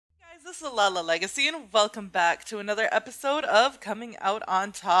this is Lala Legacy, and welcome back to another episode of Coming Out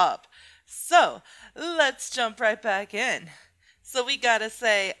on Top. So, let's jump right back in. So we gotta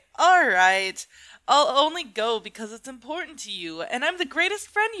say, alright, I'll only go because it's important to you, and I'm the greatest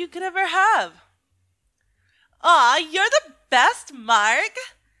friend you could ever have. Aw, you're the best, Mark!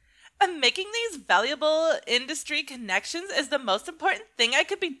 And making these valuable industry connections is the most important thing I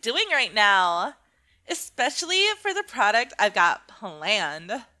could be doing right now. Especially for the product I've got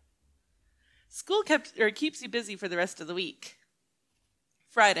planned. School keeps you busy for the rest of the week.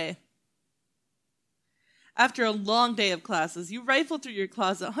 Friday. After a long day of classes, you rifle through your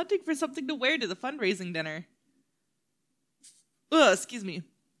closet hunting for something to wear to the fundraising dinner. Excuse me.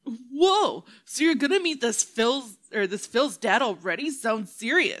 Whoa! So you're gonna meet this Phil's dad already? Sounds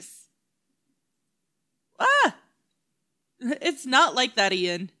serious. It's not like that,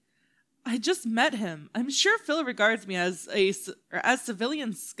 Ian. I just met him. I'm sure Phil regards me as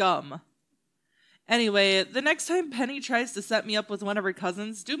civilian scum. Anyway, the next time Penny tries to set me up with one of her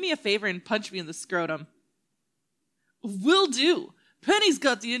cousins, do me a favor and punch me in the scrotum. Will do. Penny's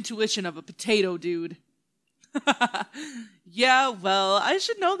got the intuition of a potato, dude. Yeah, well, I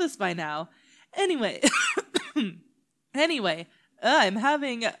should know this by now. Anyway, I'm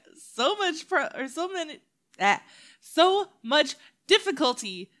having so much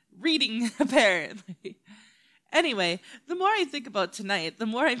difficulty reading, apparently. Anyway, the more I think about tonight, the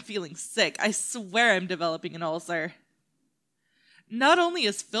more I'm feeling sick. I swear I'm developing an ulcer. Not only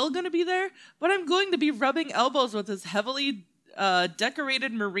is Phil going to be there, but I'm going to be rubbing elbows with his heavily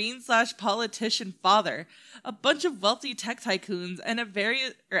decorated Marine/politician father, a bunch of wealthy tech tycoons, and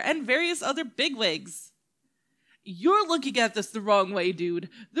various other bigwigs. You're looking at this the wrong way, dude.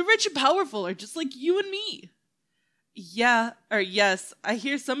 The rich and powerful are just like you and me. Yes, I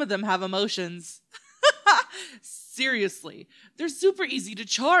hear some of them have emotions. Seriously, they're super easy to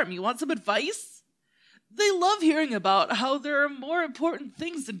charm. You want some advice? They love hearing about how there are more important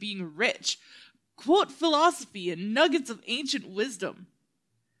things than being rich. Quote philosophy and nuggets of ancient wisdom.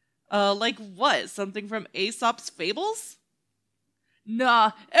 Like what? Something from Aesop's fables?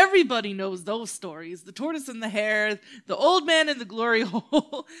 Nah, everybody knows those stories. The tortoise and the hare, the old man in the glory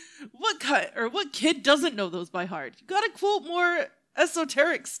hole. What kid doesn't know those by heart? You gotta quote more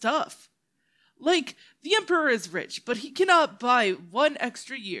esoteric stuff. Like, the emperor is rich, but he cannot buy one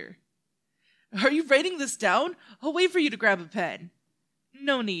extra year. Are you writing this down? I'll wait for you to grab a pen.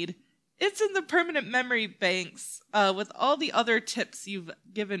 No need. It's in the permanent memory banks, with all the other tips you've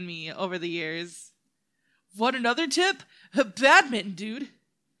given me over the years. Want another tip? Badminton, dude.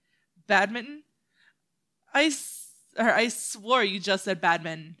 Badminton? I swore you just said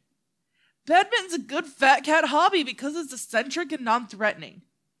badminton. Badminton's a good fat cat hobby because it's eccentric and non-threatening.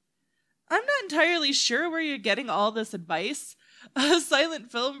 I'm not entirely sure where you're getting all this advice. A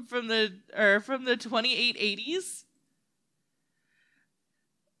silent film from the 2880s?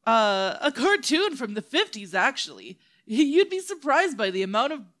 A cartoon from the 50s, actually. You'd be surprised by the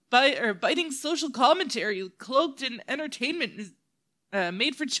amount of biting social commentary cloaked in entertainment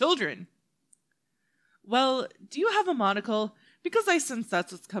made for children. Well, do you have a monocle? Because I sense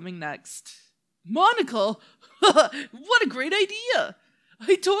that's what's coming next. Monocle? What a great idea!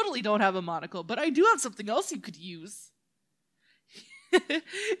 I totally don't have a monocle, but I do have something else you could use.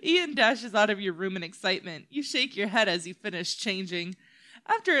 Ian dashes out of your room in excitement. You shake your head as you finish changing.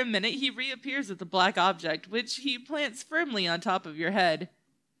 After a minute, he reappears with a black object, which he plants firmly on top of your head.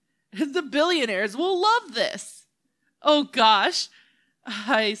 The billionaires will love this! Oh gosh!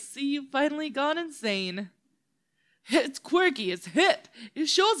 I see you've finally gone insane. It's quirky, it's hip. It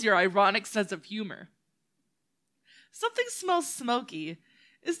shows your ironic sense of humor. Something smells smoky.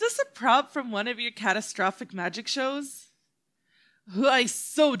 Is this a prop from one of your catastrophic magic shows? I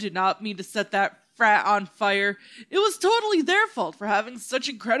so did not mean to set that frat on fire. It was totally their fault for having such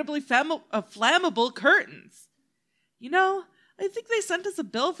incredibly flammable curtains. You know, I think they sent us a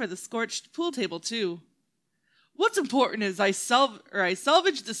bill for the scorched pool table too. What's important is I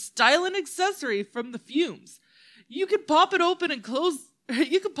salvaged the styling accessory from the fumes. You can pop it open and close.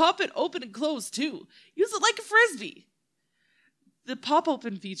 You can pop it open and close too. Use it like a frisbee. The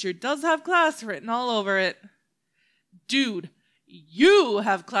pop-open feature does have class written all over it. Dude, you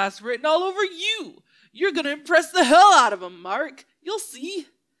have class written all over you. You're gonna impress the hell out of him, Mark. You'll see.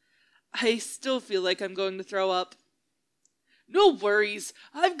 I still feel like I'm going to throw up. No worries.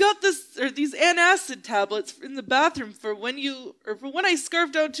 I've got these antacid tablets in the bathroom for when I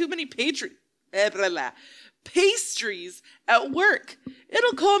scarf down too many pastries at work.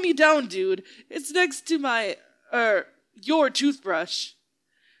 It'll calm you down, dude. It's next to your toothbrush.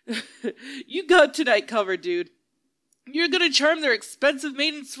 You got tonight covered, dude. You're gonna charm their expensive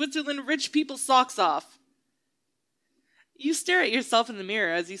made in Switzerland rich people's socks off. You stare at yourself in the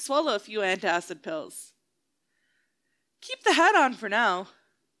mirror as you swallow a few antacid pills. Keep the hat on for now.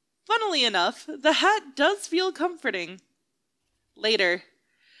 Funnily enough, the hat does feel comforting. Later.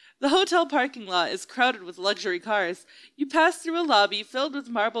 The hotel parking lot is crowded with luxury cars. You pass through a lobby filled with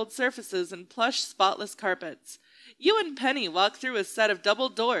marbled surfaces and plush, spotless carpets. You and Penny walk through a set of double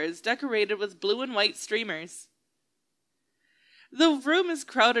doors decorated with blue and white streamers. The room is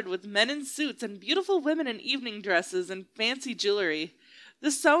crowded with men in suits and beautiful women in evening dresses and fancy jewelry.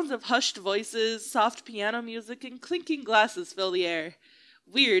 The sounds of hushed voices, soft piano music, and clinking glasses fill the air.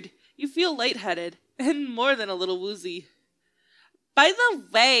 Weird, you feel lightheaded, and more than a little woozy. By the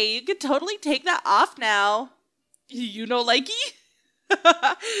way, you could totally take that off now. You know likey?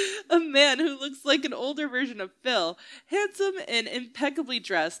 A man who looks like an older version of Phil, handsome and impeccably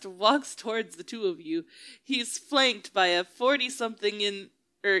dressed, walks towards the two of you. He's flanked by a 40-something in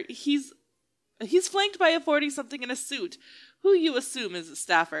a suit, who you assume is a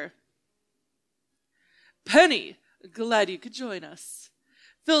staffer. Penny, glad you could join us.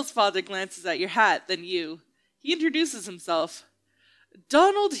 Phil's father glances at your hat, then you. He introduces himself.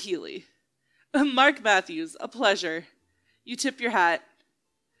 Donald Healy. Mark Matthews, a pleasure. You tip your hat.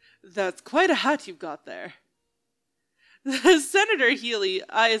 That's quite a hat you've got there. Senator Healy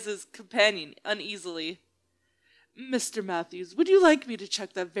eyes his companion uneasily. Mr. Matthews, would you like me to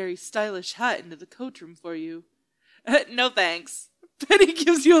check that very stylish hat into the coat room for you? No thanks. Penny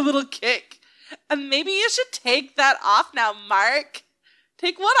gives you a little kick. Maybe you should take that off now, Mark.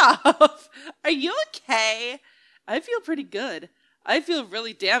 Take what off? Are you okay? I feel pretty good. I feel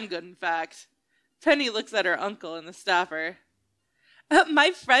really damn good, in fact. Penny looks at her uncle and the staffer. My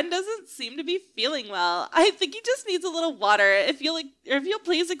friend doesn't seem to be feeling well. I think he just needs a little water. If you'll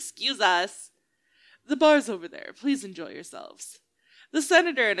please excuse us. The bar's over there. Please enjoy yourselves. The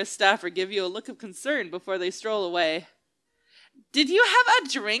senator and his staffer give you a look of concern before they stroll away. Did you have a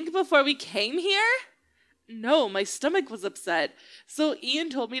drink before we came here? No, my stomach was upset, so Ian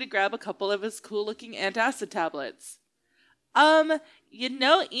told me to grab a couple of his cool-looking antacid tablets.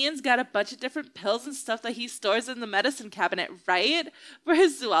 Ian's got a bunch of different pills and stuff that he stores in the medicine cabinet, right? For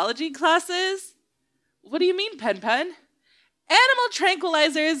his zoology classes? What do you mean, Pen? Animal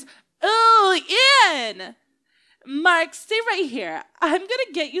tranquilizers! Ooh, Ian! Mark, stay right here. I'm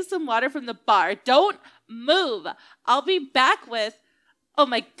gonna get you some water from the bar. Don't move. I'll be back with... Oh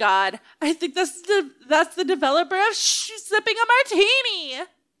my god, I think that's the developer of sipping a martini!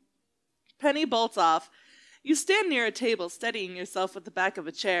 Penny bolts off. You stand near a table, steadying yourself with the back of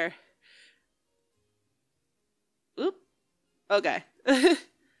a chair. Oop. Okay.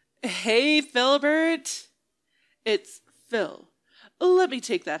 Hey, Philbert. It's Phil. Let me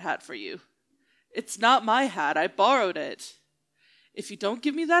take that hat for you. It's not my hat. I borrowed it. If you don't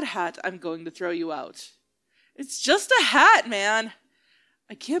give me that hat, I'm going to throw you out. It's just a hat, man.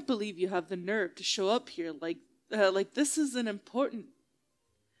 I can't believe you have the nerve to show up here like this is an important...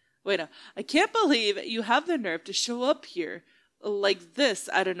 Wait, no. I can't believe you have the nerve to show up here like this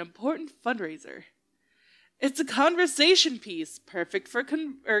at an important fundraiser. It's a conversation piece, perfect for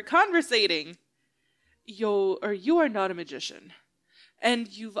conversating. You are not a magician, and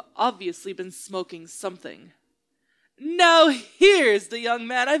you've obviously been smoking something. Now here's the young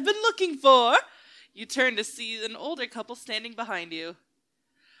man I've been looking for. You turn to see an older couple standing behind you.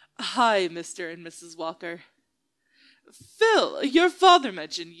 Hi, Mr. and Mrs. Walker. Phil, your father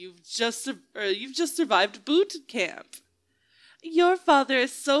mentioned you've just survived boot camp. Your father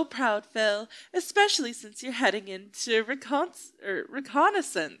is so proud, Phil, especially since you're heading into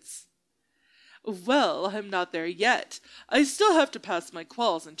reconnaissance. Well, I'm not there yet. I still have to pass my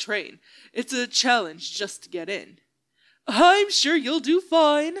quals and train. It's a challenge just to get in. I'm sure you'll do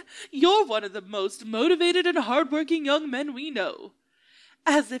fine. You're one of the most motivated and hardworking young men we know.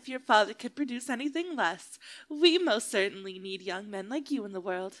 As if your father could produce anything less. We most certainly need young men like you in the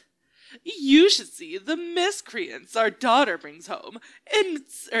world. You should see the miscreants our daughter brings home.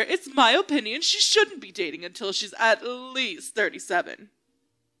 It's my opinion she shouldn't be dating until she's at least 37.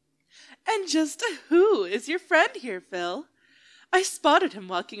 And just who is your friend here, Phil? I spotted him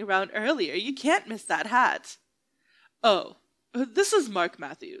walking around earlier. You can't miss that hat. Oh, this is Mark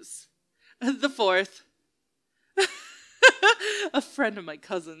Matthews. The fourth. A friend of my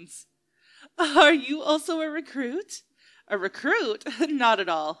cousin's. Are you also a recruit? A recruit? Not at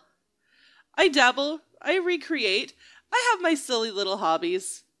all. I dabble, I recreate, I have my silly little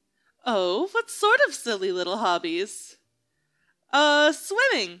hobbies. Oh, what sort of silly little hobbies?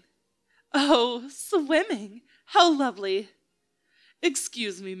 Swimming. Oh, swimming. How lovely.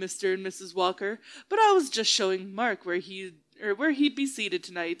 Excuse me, Mr. and Mrs. Walker, but I was just showing Mark where he'd be seated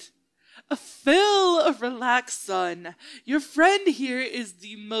tonight. Phil, relax, son. Your friend here is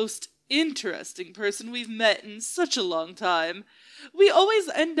the most interesting person we've met in such a long time. We always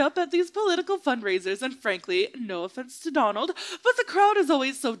end up at these political fundraisers, and frankly, no offense to Donald, but the crowd is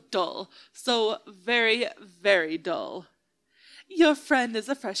always so dull. So very, very dull. Your friend is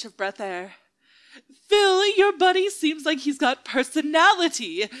a fresh of breath air. Phil, your buddy seems like he's got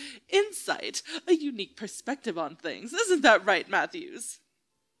personality, insight, a unique perspective on things. Isn't that right, Matthews?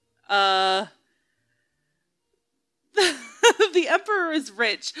 The Emperor is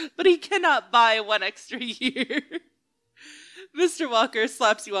rich, but he cannot buy one extra year. Mr. Walker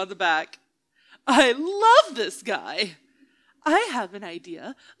slaps you on the back. I love this guy. I have an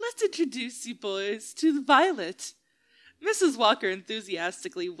idea. Let's introduce you boys to Violet. Mrs. Walker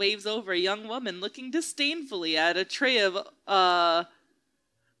enthusiastically waves over a young woman looking disdainfully at a tray of, I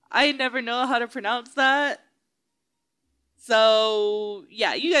never know how to pronounce that. So,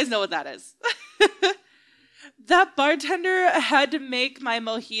 yeah, you guys know what that is. That bartender had to make my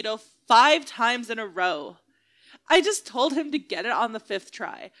mojito 5 times in a row. I just told him to get it on the 5th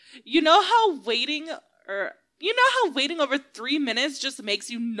try. You know how waiting over 3 minutes just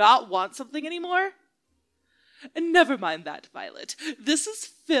makes you not want something anymore? Never mind that, Violet. This is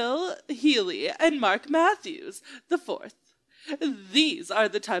Phil Healy and Mark Matthews, the 4th. These are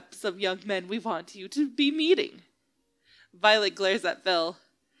the types of young men we want you to be meeting. Violet glares at Phil.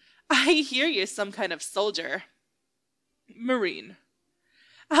 I hear you're some kind of soldier. Marine.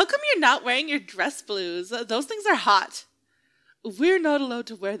 How come you're not wearing your dress blues? Those things are hot. We're not allowed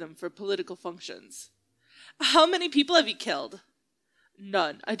to wear them for political functions. How many people have you killed?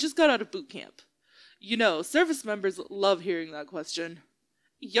 None. I just got out of boot camp. You know, service members love hearing that question.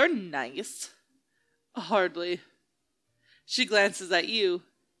 You're nice. Hardly. She glances at you.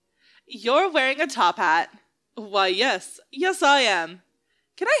 You're wearing a top hat. Why, yes. Yes, I am.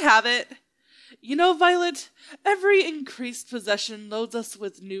 Can I have it? You know, Violet, every increased possession loads us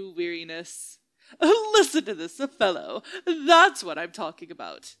with new weariness. Listen to this fellow. That's what I'm talking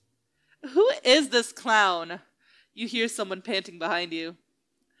about. Who is this clown? You hear someone panting behind you.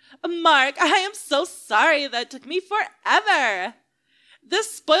 Mark, I am so sorry. That took me forever. This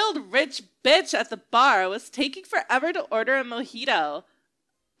spoiled rich bitch at the bar was taking forever to order a mojito.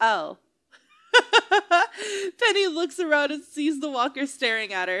 Oh. Penny looks around and sees the walker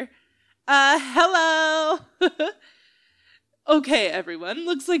staring at her. Hello. Okay, everyone.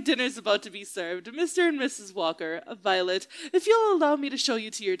 Looks like dinner's about to be served. Mr. and Mrs. Walker, Violet, if you'll allow me to show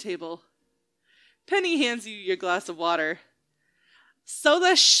you to your table. Penny hands you your glass of water. So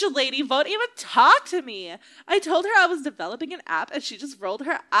the lady won't even talk to me. I told her I was developing an app and she just rolled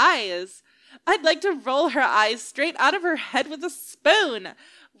her eyes. I'd like to roll her eyes straight out of her head with a spoon.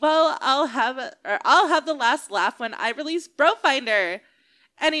 Well, I'll have the last laugh when I release Brofinder.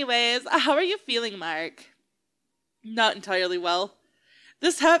 Anyways, how are you feeling, Mark? Not entirely well.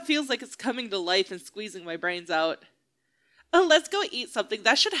 This hat feels like it's coming to life and squeezing my brains out. Let's go eat something.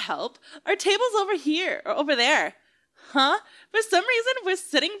 That should help. Our table's over here, or over there. Huh? For some reason, we're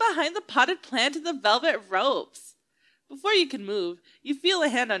sitting behind the potted plant in the velvet ropes. Before you can move, you feel a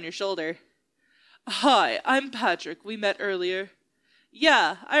hand on your shoulder. Hi, I'm Patrick. We met earlier.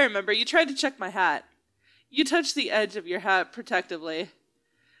 Yeah, I remember. You tried to check my hat. You touched the edge of your hat protectively.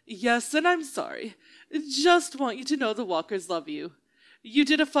 Yes, and I'm sorry. Just want you to know the Walkers love you. You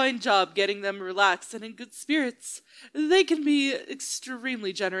did a fine job getting them relaxed and in good spirits. They can be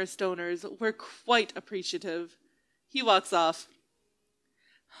extremely generous donors. We're quite appreciative. He walks off.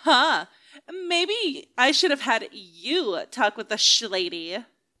 Huh. Maybe I should have had you talk with the lady.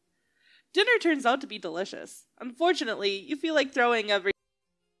 Dinner turns out to be delicious. Unfortunately, you feel like throwing every...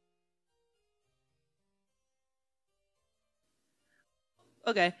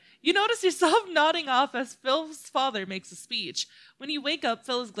 Okay. You notice yourself nodding off as Phil's father makes a speech. When you wake up,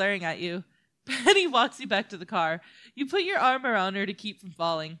 Phil is glaring at you. Penny walks you back to the car. You put your arm around her to keep from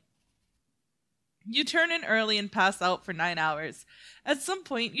falling. You turn in early and pass out for 9 hours. At some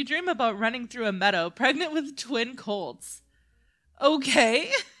point, you dream about running through a meadow pregnant with twin colts.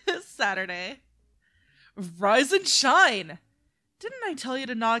 Okay, Saturday. Rise and shine! Didn't I tell you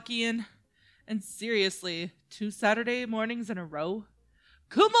to knock in? And seriously, 2 Saturday mornings in a row?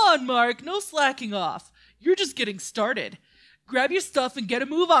 Come on, Mark, no slacking off. You're just getting started. Grab your stuff and get a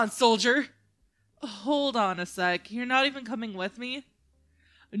move on, soldier. Hold on a sec, you're not even coming with me?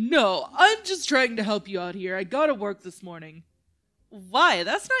 No, I'm just trying to help you out here. I gotta work this morning. Why?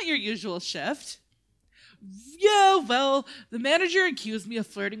 That's not your usual shift. Yeah, well, the manager accused me of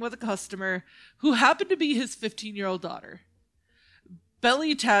flirting with a customer who happened to be his 15-year-old daughter.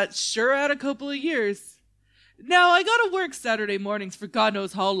 Belly tat sure had a couple of years. Now, I gotta work Saturday mornings for God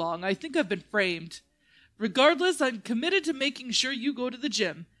knows how long. I think I've been framed. Regardless, I'm committed to making sure you go to the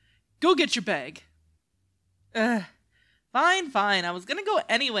gym. Go get your bag. Fine. I was gonna go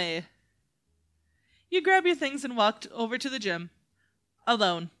anyway. You grab your things and walked over to the gym.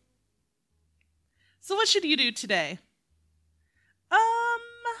 Alone. So what should you do today?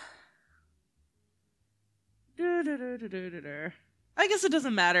 I guess it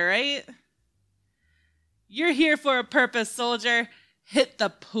doesn't matter, right? You're here for a purpose, soldier. Hit the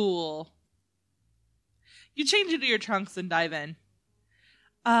pool. You change into your trunks and dive in.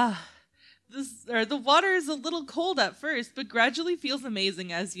 The water is a little cold at first, but gradually feels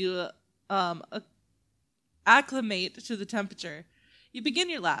amazing as you acclimate to the temperature. You begin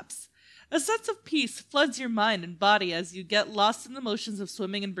your laps. A sense of peace floods your mind and body as you get lost in the motions of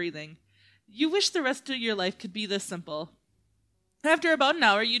swimming and breathing. You wish the rest of your life could be this simple. After about an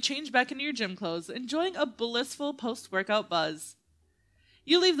hour, you change back into your gym clothes, enjoying a blissful post-workout buzz.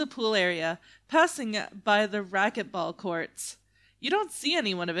 You leave the pool area, passing by the racquetball courts. You don't see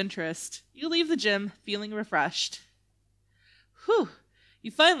anyone of interest. You leave the gym, feeling refreshed. Whew,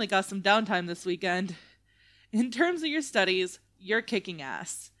 you finally got some downtime this weekend. In terms of your studies, you're kicking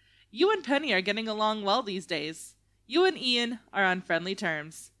ass. You and Penny are getting along well these days. You and Ian are on friendly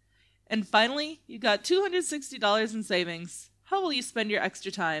terms. And finally, you got $260 in savings. How will you spend your extra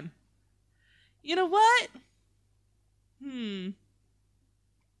time? You know what?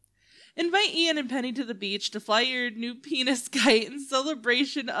 Invite Ian and Penny to the beach to fly your new penis kite in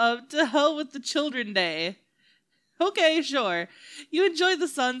celebration of To Hell with the Children Day. Okay, sure. You enjoy the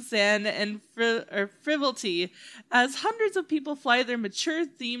sun, sand, and frivolity as hundreds of people fly their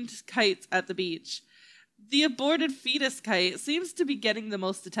mature-themed kites at the beach. The aborted fetus kite seems to be getting the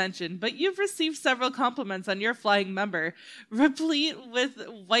most attention, but you've received several compliments on your flying member, replete with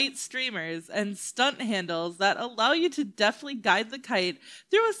white streamers and stunt handles that allow you to deftly guide the kite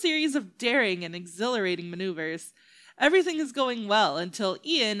through a series of daring and exhilarating maneuvers. Everything is going well until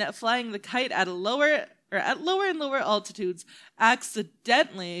Ian, flying the kite at lower and lower altitudes,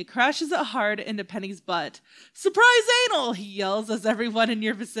 accidentally crashes it hard into Penny's butt. Surprise anal! He yells as everyone in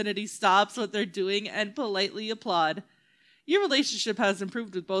your vicinity stops what they're doing and politely applaud. Your relationship has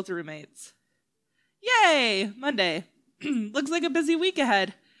improved with both roommates. Yay! Monday. Looks like a busy week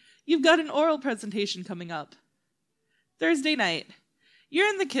ahead. You've got an oral presentation coming up. Thursday night. You're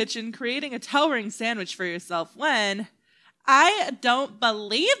in the kitchen creating a towering sandwich for yourself when... I don't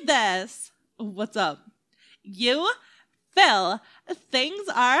believe this! What's up? You, Phil, things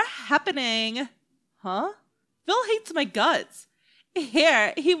are happening. Huh? Phil hates my guts.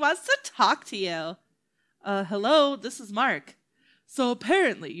 Here, he wants to talk to you. Hello, this is Mark. So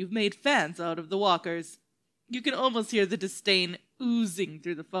apparently you've made fans out of the Walkers. You can almost hear the disdain oozing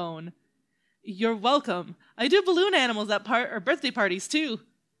through the phone. You're welcome. I do balloon animals at birthday parties too.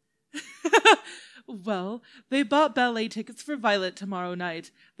 Well, they bought ballet tickets for Violet tomorrow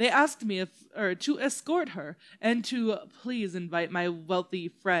night. They asked me to escort her and to please invite my wealthy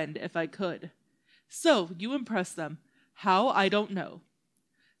friend if I could. So, you impress them. How, I don't know.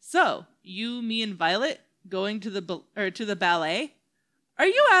 So, you, me, and Violet going to the ballet? Are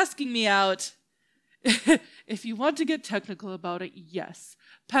you asking me out? If you want to get technical about it, yes.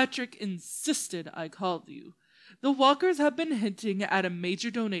 Patrick insisted I called you. The Walkers have been hinting at a major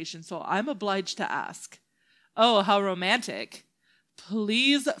donation, so I'm obliged to ask. Oh, how romantic.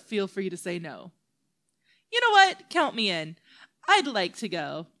 Please feel free to say no. You know what? Count me in. I'd like to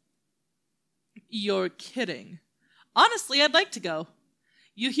go. You're kidding. Honestly, I'd like to go.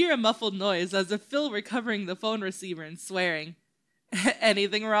 You hear a muffled noise as if Phil were covering the phone receiver and swearing.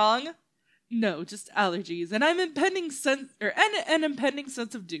 Anything wrong? No, just allergies, and an impending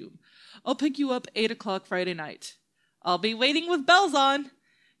sense of doom. I'll pick you up 8 o'clock Friday night. I'll be waiting with bells on.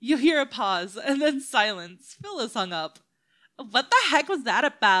 You hear a pause, and then silence. Phil is hung up. What the heck was that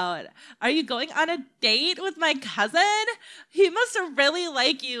about? Are you going on a date with my cousin? He must really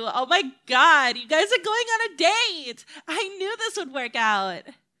like you. Oh my god, you guys are going on a date. I knew this would work out.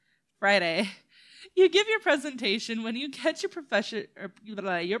 Friday. You give your presentation when you catch your professor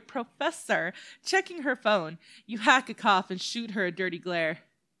checking her phone. You hack a cough and shoot her a dirty glare.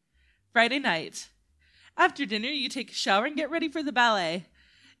 Friday night. After dinner, you take a shower and get ready for the ballet.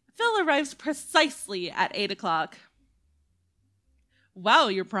 Phil arrives precisely at 8 o'clock. Wow,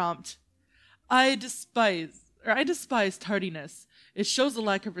 you're prompt. I despise tardiness. It shows a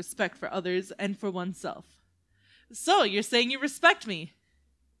lack of respect for others and for oneself. So, you're saying you respect me?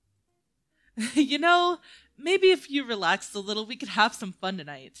 You know, maybe if you relaxed a little, we could have some fun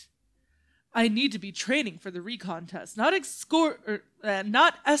tonight. I need to be training for the recon test, not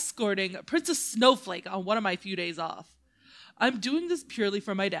escorting Princess Snowflake on one of my few days off. I'm doing this purely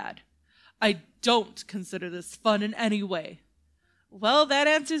for my dad. I don't consider this fun in any way. Well, that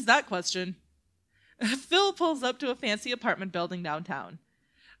answers that question. Phil pulls up to a fancy apartment building downtown.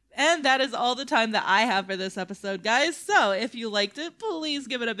 And that is all the time that I have for this episode, guys. So if you liked it, please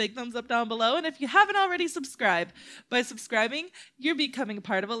give it a big thumbs up down below. And if you haven't already subscribed, by subscribing, you're becoming a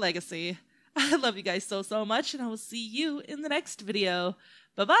part of a legacy. I love you guys so much, and I will see you in the next video.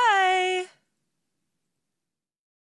 Bye-bye!